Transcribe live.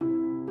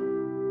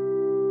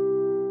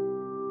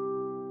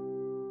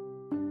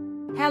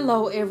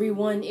Hello,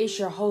 everyone. It's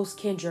your host,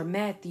 Kendra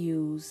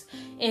Matthews,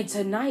 and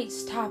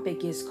tonight's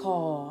topic is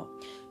called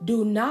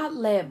Do Not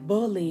Let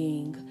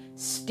Bullying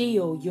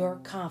Steal Your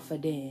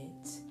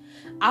Confidence.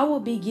 I will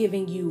be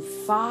giving you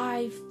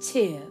 5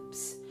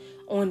 tips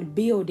on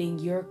building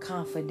your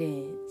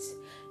confidence.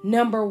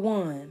 Number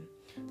 1,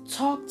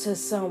 talk to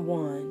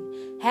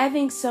someone.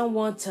 Having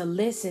someone to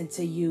listen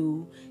to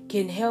you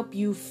can help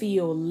you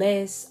feel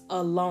less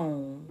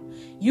alone.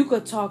 You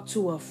could talk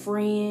to a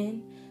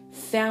friend,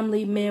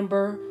 family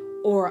member,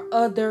 or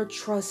other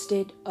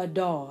trusted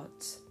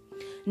adults.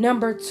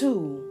 Number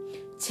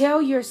 2, tell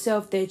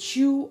yourself that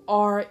you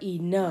are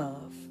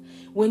enough.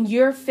 When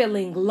you're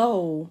feeling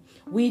low,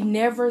 we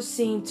never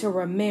seem to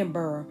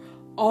remember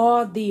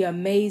all the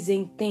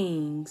amazing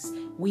things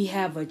we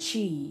have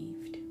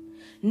achieved.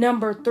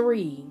 Number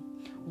 3,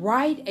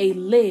 write a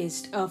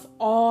list of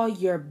all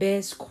your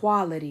best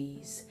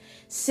qualities.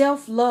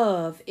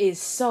 Self-love is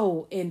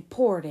so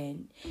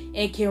important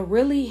and can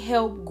really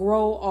help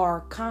grow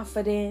our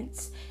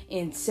confidence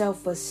and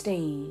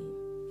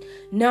self-esteem.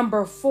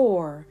 Number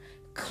 4,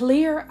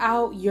 clear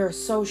out your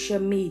social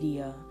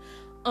media.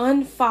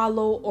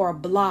 Unfollow or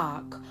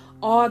block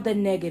all the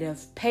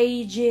negative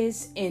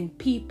pages and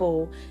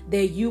people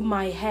that you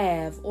might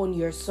have on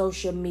your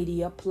social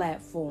media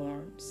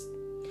platforms.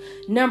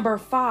 Number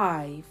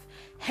 5,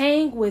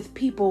 hang with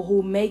people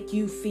who make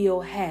you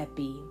feel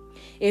happy.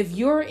 If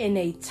you're in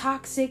a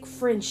toxic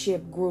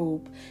friendship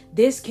group,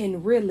 this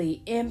can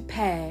really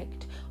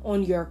impact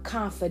on your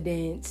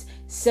confidence,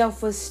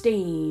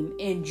 self-esteem,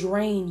 and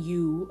drain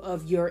you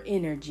of your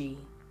energy.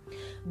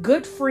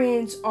 Good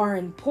friends are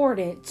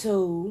important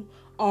to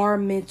our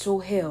mental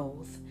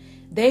health.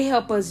 They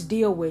help us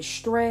deal with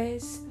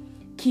stress,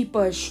 keep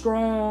us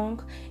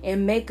strong,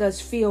 and make us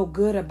feel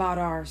good about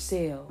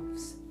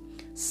ourselves.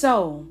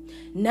 So,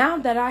 now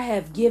that I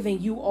have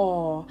given you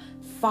all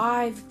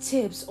 5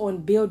 tips on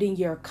building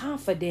your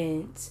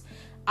confidence,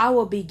 I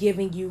will be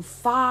giving you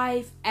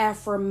 5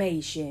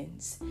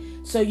 affirmations.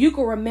 So you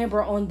can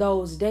remember on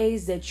those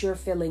days that you're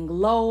feeling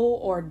low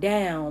or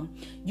down,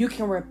 you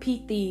can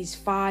repeat these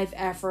 5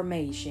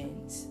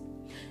 affirmations.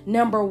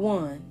 Number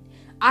 1,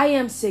 I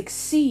am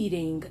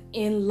succeeding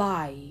in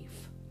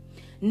life.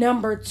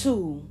 Number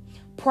 2,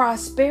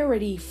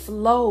 prosperity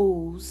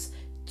flows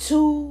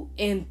to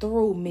and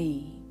through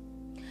me.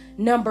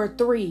 Number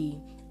 3,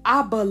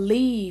 I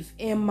believe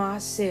in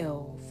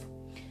myself.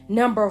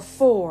 Number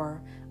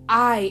 4,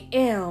 I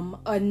am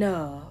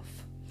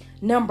enough.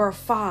 Number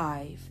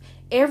 5,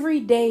 every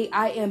day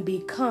I am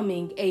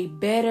becoming a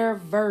better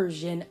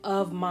version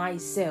of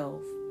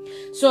myself.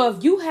 So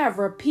if you have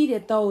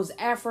repeated those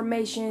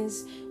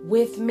affirmations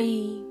with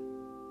me,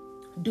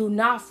 do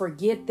not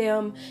forget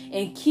them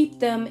and keep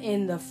them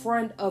in the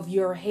front of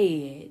your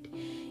head.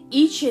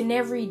 Each and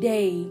every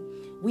day,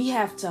 we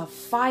have to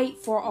fight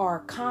for our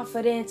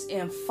confidence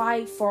and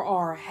fight for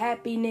our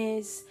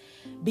happiness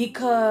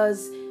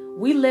because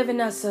we live in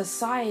a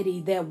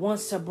society that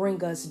wants to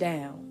bring us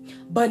down.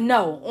 But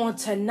no, on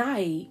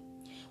tonight,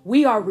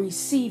 we are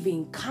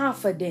receiving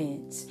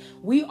confidence.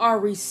 We are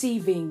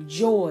receiving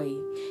joy.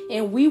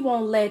 And we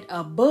won't let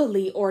a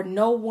bully or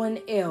no one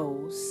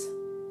else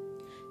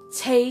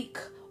take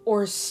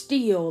or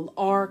steal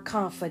our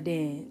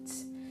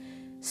confidence.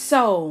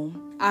 So,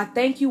 I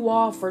thank you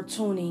all for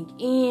tuning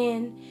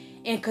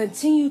in and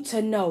continue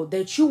to know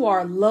that you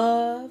are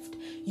loved,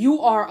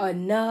 you are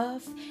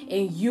enough,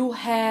 and you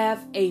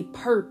have a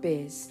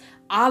purpose.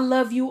 I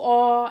love you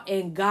all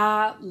and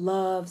God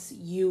loves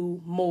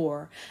you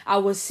more. I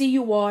will see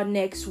you all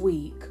next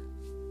week.